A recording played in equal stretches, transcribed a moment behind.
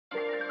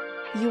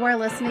You are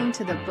listening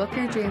to the Book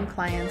Your Dream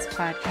Clients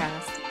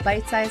podcast,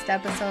 bite-sized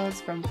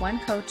episodes from one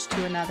coach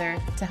to another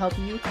to help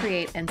you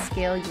create and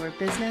scale your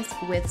business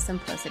with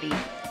simplicity.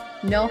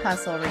 No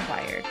hustle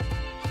required.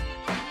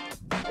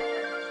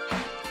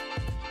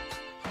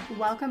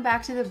 Welcome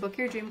back to the Book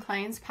Your Dream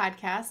Clients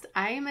podcast.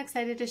 I am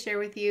excited to share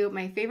with you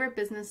my favorite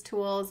business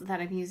tools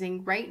that I'm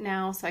using right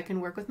now so I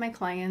can work with my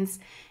clients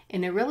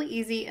in a really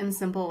easy and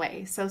simple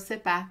way. So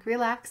sit back,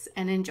 relax,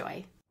 and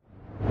enjoy.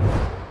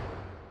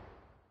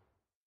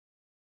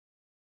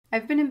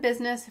 I've been in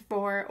business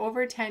for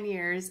over 10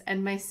 years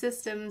and my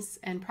systems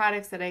and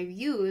products that I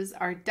use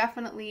are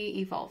definitely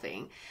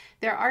evolving.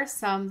 There are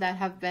some that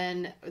have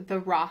been the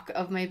rock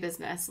of my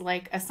business,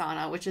 like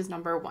Asana, which is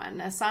number one.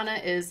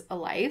 Asana is a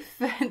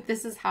life.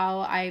 This is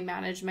how I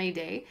manage my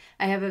day.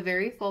 I have a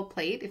very full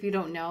plate. If you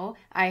don't know,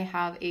 I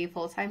have a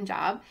full-time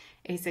job,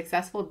 a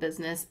successful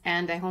business,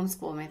 and I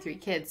homeschool my 3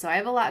 kids. So I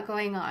have a lot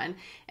going on.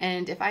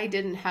 And if I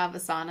didn't have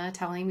Asana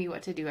telling me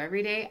what to do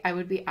every day, I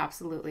would be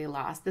absolutely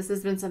lost. This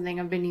has been something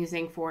I've been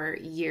using for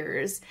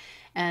years.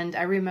 And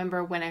I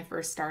remember when I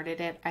first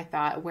started it, I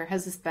thought, where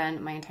has this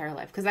been my entire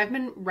life? Because I've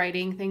been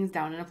writing things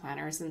down in a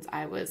planner since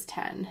I was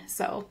 10.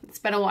 So it's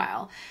been a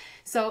while.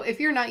 So if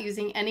you're not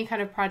using any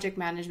kind of project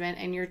management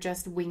and you're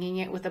just winging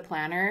it with a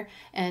planner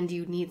and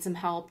you need some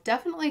help,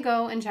 definitely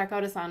go and check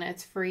out Asana.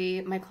 It's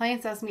free. My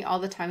clients ask me all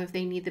the time if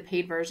they need the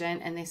paid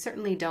version, and they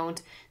certainly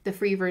don't. The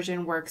free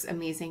version works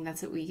amazing.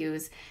 That's what we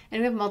use. And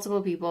we have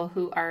multiple people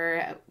who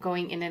are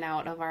going in and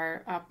out of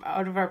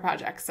our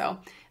projects. So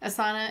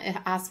Asana, it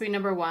has to be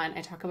number one.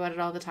 I talk about it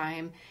all the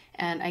time,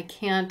 and I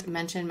can't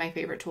mention my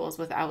favorite tools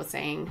without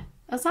saying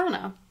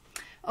Asana.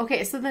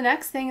 Okay, so the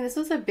next thing, this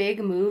was a big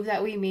move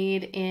that we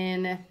made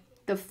in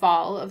the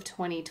fall of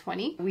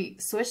 2020. We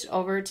switched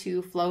over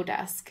to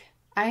Flowdesk.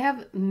 I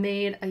have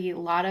made a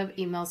lot of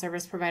email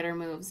service provider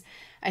moves.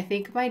 I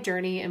think my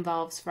journey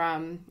involves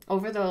from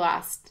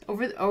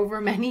over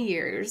many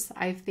years.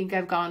 I think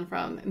I've gone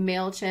from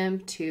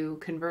MailChimp to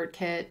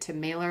ConvertKit to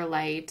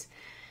MailerLite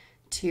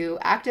to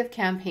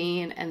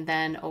ActiveCampaign and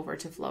then over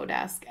to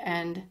Flowdesk.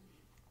 And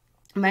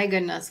my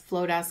goodness,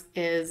 Flowdesk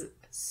is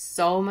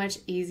so much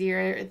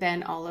easier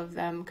than all of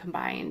them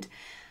combined.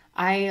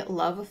 I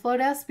love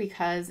Flowdesk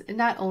because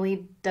not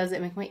only does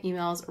it make my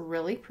emails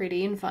really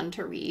pretty and fun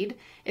to read,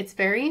 it's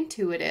very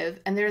intuitive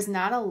and there's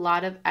not a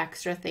lot of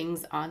extra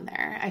things on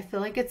there. I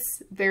feel like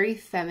it's very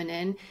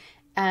feminine,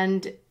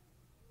 and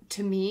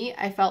to me,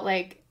 I felt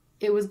like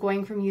it was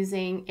going from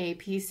using a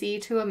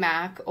PC to a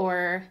Mac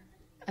or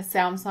a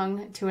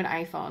Samsung to an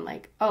iPhone.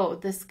 Like, oh,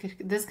 this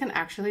can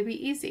actually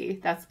be easy.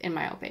 That's in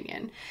my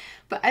opinion.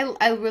 But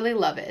I really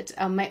love it.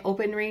 My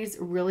open rates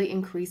really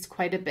increased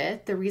quite a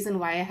bit. The reason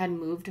why I had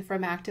moved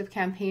from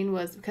ActiveCampaign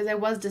was because I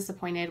was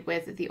disappointed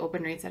with the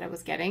open rates that I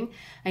was getting.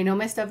 I know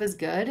my stuff is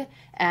good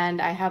and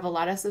I have a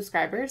lot of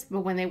subscribers, but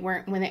when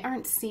they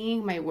aren't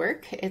seeing my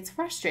work, it's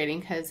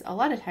frustrating because a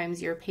lot of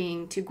times you're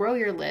paying to grow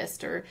your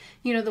list, or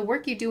the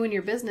work you do in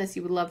your business,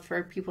 you would love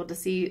for people to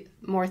see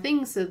more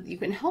things so that you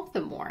can help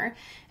them more.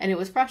 And it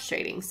was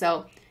frustrating.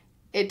 So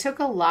it took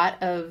a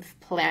lot of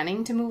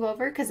planning to move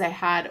over because I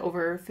had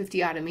over 50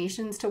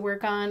 automations to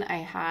work on. I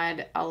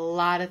had a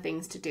lot of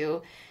things to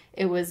do.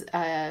 It was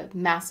a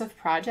massive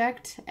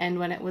project, and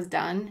when it was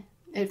done,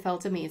 it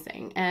felt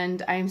amazing.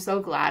 And I'm so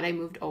glad I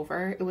moved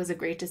over. It was a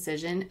great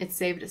decision. It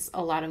saved us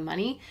a lot of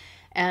money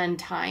and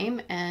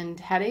time and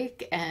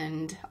headache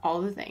and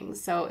all the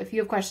things. So if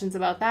you have questions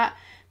about that,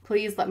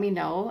 please let me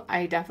know.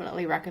 I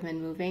definitely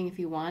recommend moving if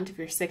you want, if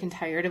you're sick and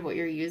tired of what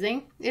you're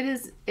using.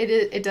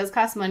 It does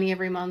cost money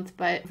every month,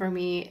 but for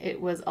me, it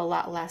was a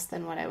lot less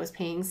than what I was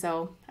paying,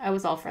 so I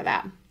was all for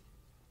that.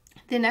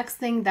 The next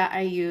thing that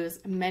I use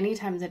many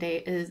times a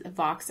day is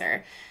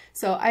Voxer.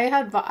 So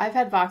I've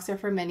had Voxer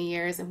for many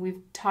years, and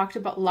we've talked a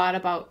lot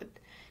about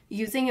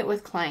using it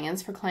with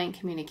clients for client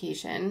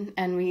communication,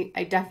 and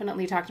I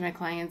definitely talk to my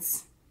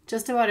clients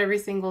just about every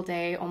single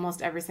day.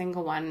 Almost every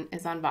single one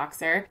is on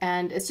Voxer.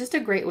 And it's just a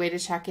great way to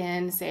check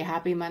in, say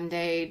happy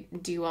Monday,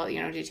 did you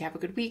have a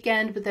good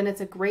weekend? But then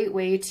it's a great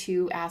way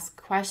to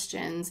ask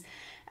questions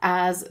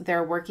as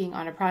they're working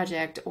on a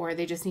project, or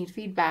they just need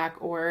feedback,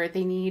 or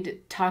they need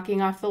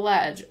talking off the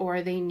ledge,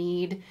 or they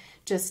need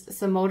just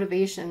some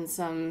motivation,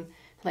 some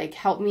like,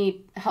 help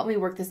me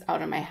work this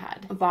out in my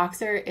head.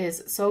 Voxer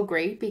is so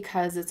great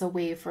because it's a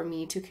way for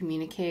me to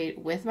communicate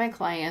with my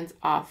clients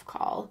off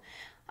call.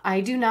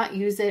 I do not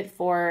use it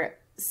for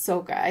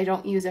SOCA. I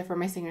don't use it for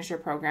my signature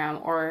program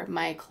or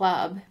my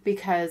club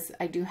because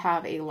I do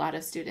have a lot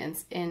of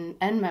students and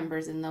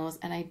members in those,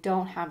 and I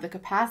don't have the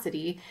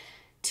capacity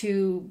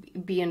to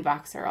be in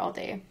Voxer all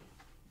day.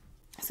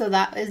 So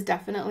that is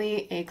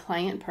definitely a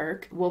client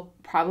perk, will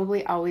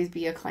probably always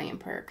be a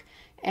client perk.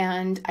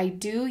 And I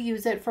do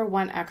use it for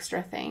one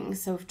extra thing.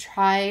 So I've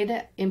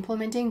tried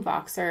implementing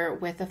Voxer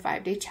with a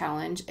 5-day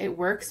challenge. It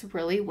works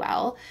really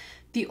well.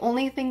 The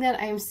only thing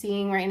that I'm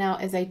seeing right now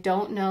is I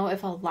don't know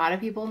if a lot of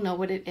people know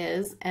what it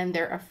is and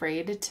they're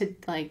afraid to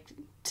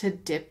to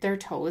dip their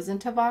toes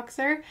into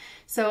Voxer.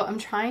 So I'm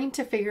trying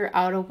to figure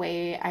out a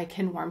way I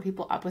can warm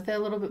people up with it a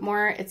little bit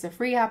more. It's a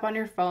free app on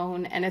your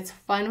phone, and it's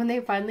fun when they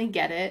finally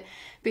get it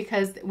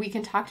because we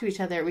can talk to each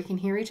other, we can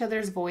hear each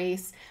other's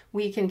voice,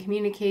 we can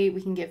communicate,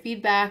 we can get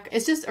feedback.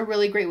 It's just a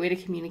really great way to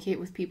communicate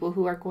with people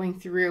who are going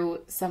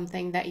through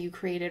something that you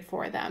created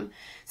for them.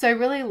 So I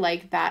really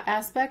like that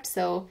aspect.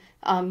 So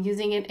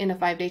using it in a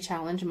 5-day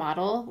challenge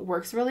model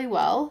works really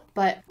well,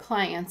 but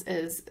clients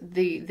is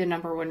the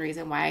number one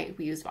reason why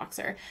we use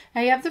Voxer.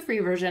 I have the free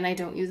version. I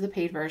don't use the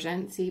paid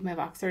version. See, my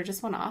Voxer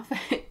just went off.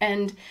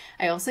 And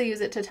I also use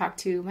it to talk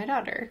to my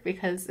daughter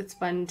because it's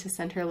fun to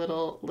send her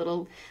little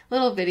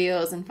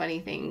videos and funny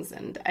things.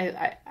 And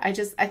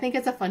I think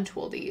it's a fun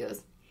tool to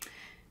use.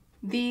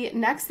 The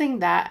next thing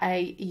that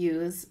I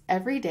use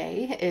every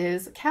day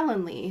is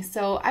Calendly.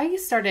 So I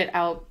started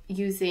out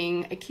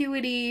using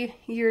Acuity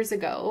years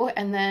ago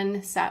and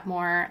then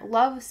Setmore,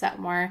 love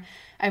Setmore.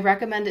 I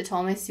recommend it to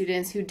all my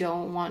students who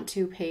don't want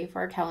to pay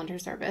for a calendar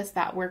service.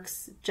 That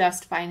works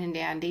just fine and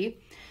dandy.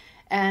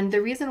 And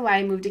the reason why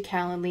I moved to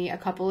Calendly a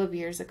couple of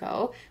years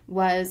ago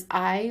was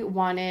I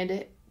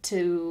wanted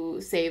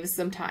to save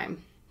some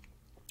time.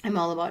 I'm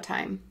all about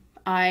time.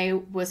 I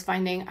was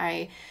finding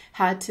I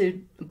had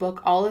to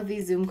book all of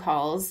these Zoom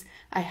calls.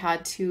 I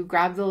had to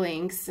grab the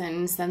links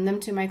and send them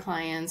to my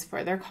clients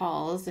for their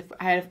calls. If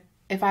I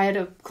had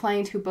a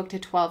client who booked a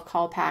 12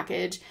 call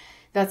package,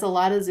 that's a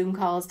lot of Zoom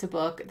calls to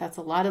book. That's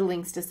a lot of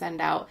links to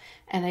send out.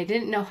 And I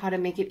didn't know how to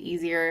make it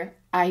easier.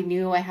 I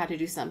knew I had to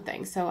do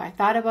something. So I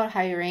thought about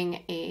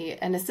hiring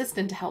an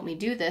assistant to help me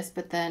do this,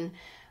 but then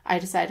I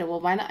decided, well,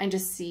 why not I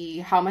just see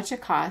how much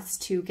it costs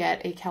to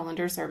get a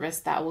calendar service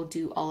that will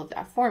do all of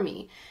that for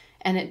me.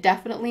 And it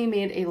definitely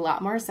made a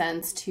lot more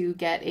sense to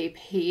get a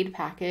paid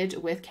package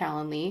with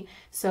Calendly.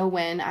 So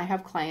when I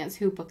have clients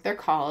who book their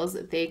calls,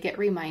 they get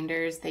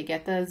reminders, they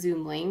get the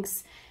Zoom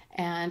links,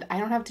 and I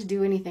don't have to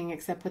do anything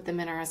except put them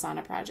in our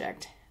Asana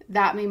project.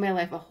 That made my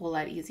life a whole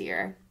lot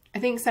easier. I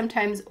think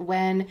sometimes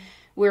when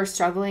we're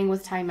struggling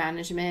with time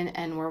management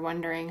and we're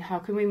wondering how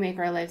can we make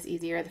our lives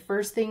easier, the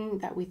first thing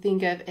that we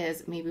think of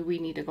is maybe we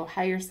need to go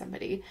hire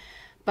somebody.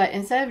 But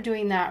instead of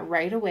doing that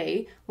right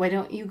away, why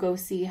don't you go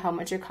see how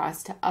much it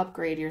costs to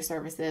upgrade your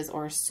services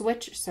or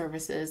switch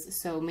services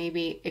so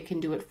maybe it can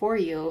do it for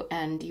you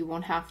and you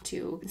won't have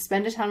to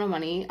spend a ton of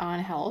money on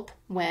help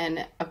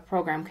when a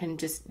program can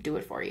just do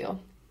it for you.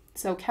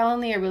 So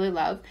Calendly I really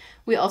love.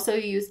 We also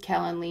use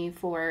Calendly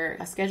for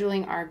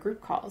scheduling our group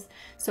calls.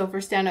 So for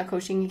Standout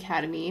Coaching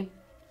Academy,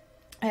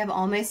 I have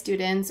all my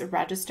students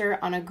register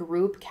on a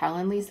group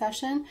Calendly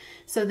session.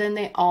 So then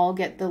they all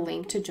get the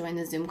link to join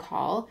the Zoom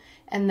call.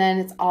 And then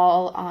it's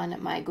all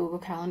on my Google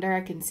Calendar.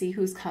 I can see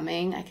who's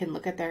coming. I can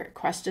look at their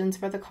questions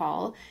for the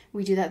call.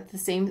 We do the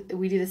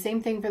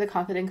same thing for the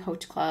Confident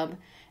Coach Club,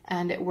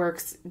 and it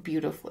works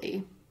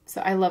beautifully.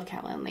 So I love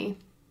Calendly.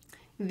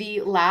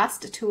 The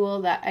last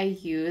tool that I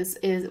use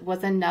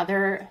was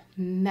another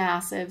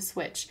massive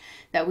switch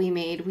that we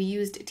made. We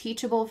used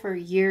Teachable for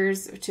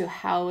years to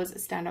house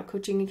Standout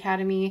Coaching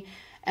Academy.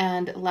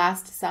 And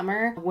last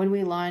summer, when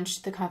we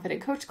launched the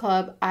Confident Coach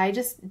Club, I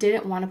just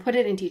didn't want to put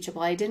it in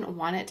Teachable. I didn't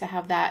want it to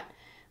have that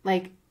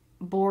like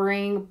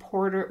boring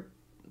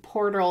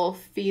portal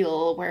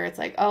feel where it's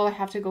like, oh, I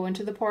have to go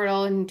into the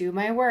portal and do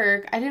my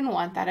work. I didn't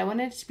want that. I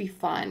wanted it to be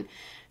fun.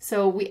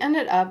 So we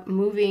ended up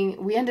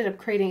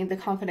creating the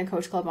Confident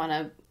Coach Club on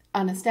a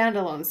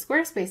standalone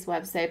Squarespace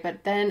website,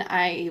 but then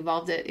I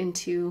evolved it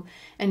into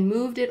and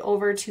moved it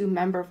over to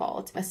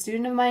MemberVault. A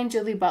student of mine,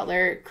 Julie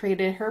Butler,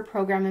 created her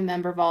program in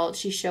MemberVault.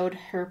 She showed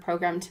her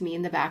program to me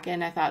in the back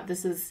end. I thought,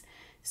 this is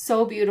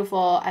so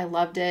beautiful. I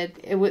loved it.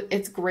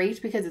 It's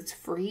great because it's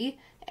free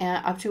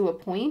up to a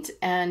point,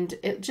 and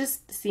it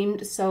just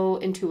seemed so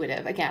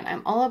intuitive. Again,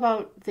 I'm all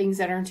about things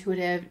that are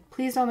intuitive.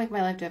 Please don't make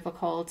my life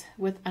difficult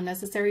with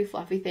unnecessary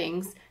fluffy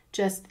things.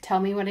 Just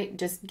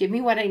give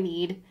me what I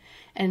need,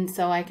 and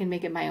so I can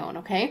make it my own,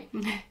 okay?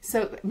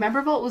 So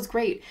MemberVault was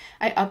great.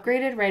 I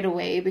upgraded right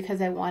away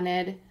because I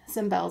wanted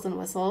some bells and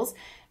whistles,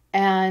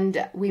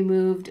 and we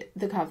moved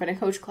the Confident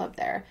Coach Club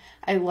there.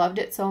 I loved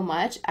it so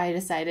much, I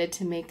decided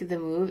to make the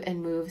move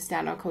and move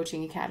Standout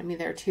Coaching Academy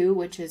there too,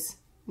 which was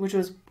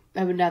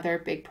another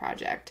big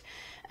project.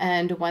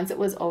 And once it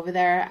was over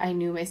there, I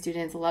knew my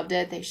students loved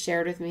it. They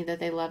shared with me that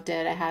they loved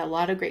it. I had a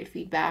lot of great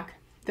feedback.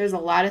 There's a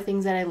lot of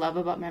things that I love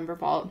about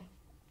MemberVault.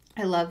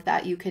 I love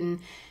that you can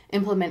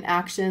implement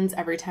actions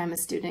every time a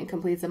student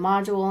completes a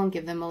module and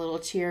give them a little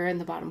cheer in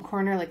the bottom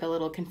corner, like a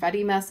little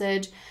confetti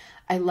message.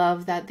 I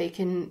love that they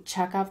can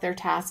check off their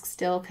tasks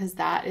still, because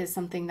that is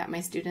something that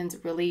my students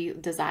really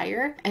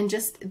desire. And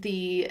just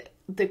the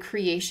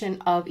creation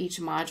of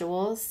each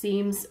module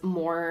seems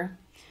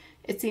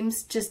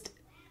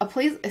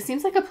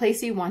like a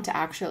place you want to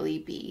actually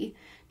be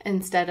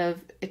instead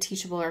of a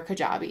Teachable or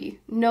Kajabi.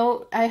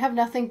 No, I have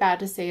nothing bad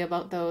to say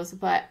about those,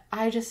 but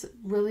I just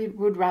really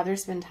would rather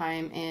spend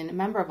time in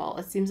MemberVault.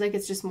 It seems like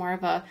it's just more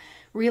of a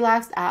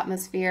relaxed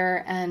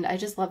atmosphere, and I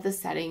just love the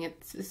setting.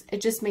 It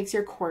just makes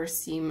your course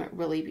seem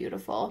really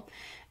beautiful.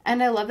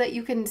 And I love that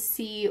you can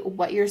see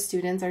what your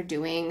students are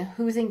doing,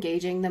 who's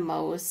engaging the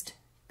most,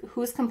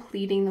 who's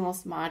completing the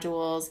most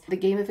modules. The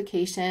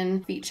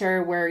gamification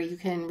feature where you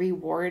can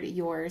reward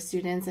your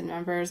students and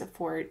members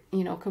for,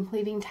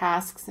 completing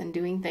tasks and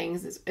doing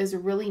things is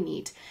really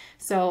neat.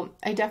 So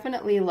I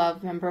definitely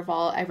love Member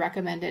Vault. I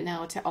recommend it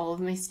now to all of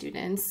my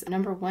students.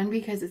 Number one,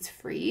 because it's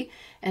free,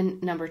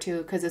 and number two,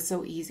 because it's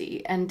so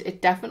easy, and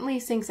it definitely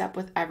syncs up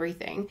with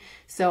everything.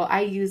 So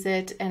I use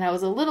it, and I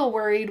was a little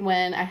worried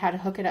when I had to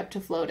hook it up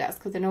to Flowdesk,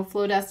 because I know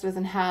Flowdesk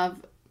doesn't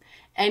have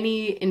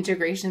any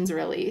integrations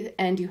really,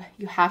 and you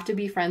have to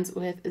be friends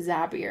with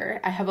Zapier.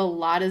 I have a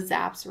lot of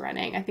Zaps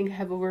running. I think I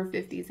have over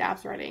 50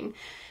 Zaps running.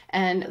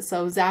 And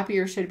so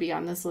Zapier should be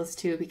on this list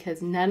too,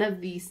 because none of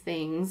these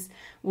things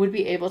would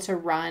be able to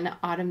run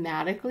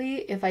automatically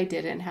if I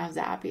didn't have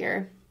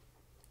Zapier.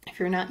 If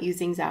you're not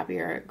using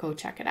Zapier, go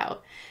check it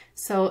out.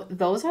 So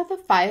those are the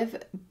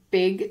 5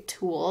 big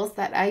tools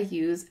that I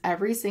use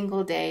every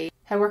single day.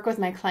 I work with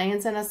my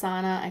clients in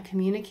Asana. I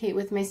communicate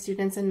with my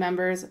students and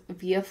members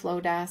via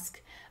Flowdesk.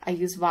 I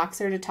use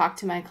Voxer to talk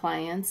to my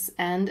clients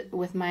and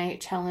with my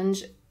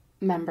challenge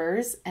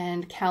members.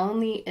 And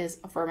Calendly is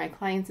for my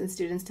clients and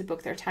students to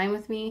book their time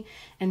with me.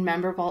 And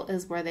Member Vault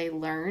is where they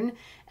learn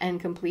and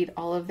complete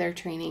all of their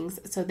trainings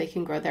so they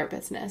can grow their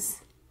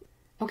business.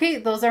 Okay,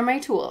 those are my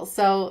tools.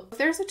 So if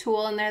there's a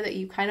tool in there that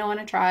you kind of want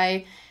to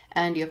try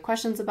and you have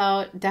questions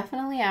about,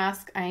 definitely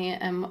ask. I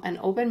am an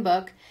open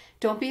book.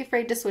 Don't be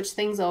afraid to switch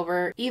things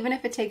over, even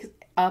if it takes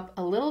up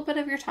a little bit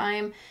of your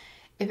time.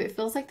 If it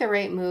feels like the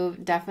right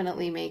move,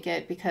 definitely make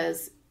it,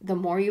 because the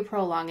more you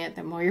prolong it,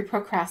 the more you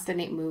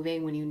procrastinate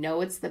moving when you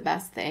know it's the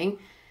best thing,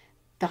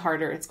 the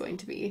harder it's going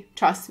to be.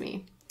 Trust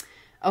me.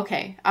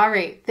 Okay, all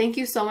right. Thank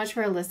you so much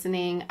for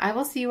listening. I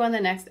will see you on the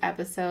next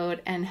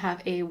episode, and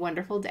have a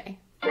wonderful day.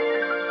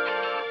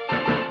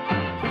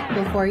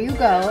 Before you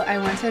go, I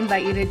want to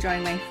invite you to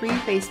join my free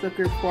Facebook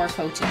group for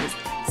coaches.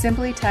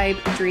 Simply type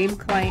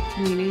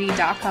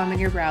dreamclientcommunity.com in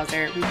your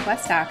browser,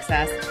 request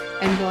access,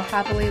 and we'll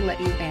happily let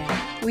you in.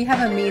 We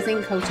have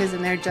amazing coaches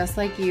in there just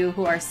like you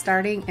who are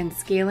starting and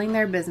scaling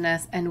their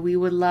business, and we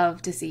would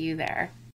love to see you there.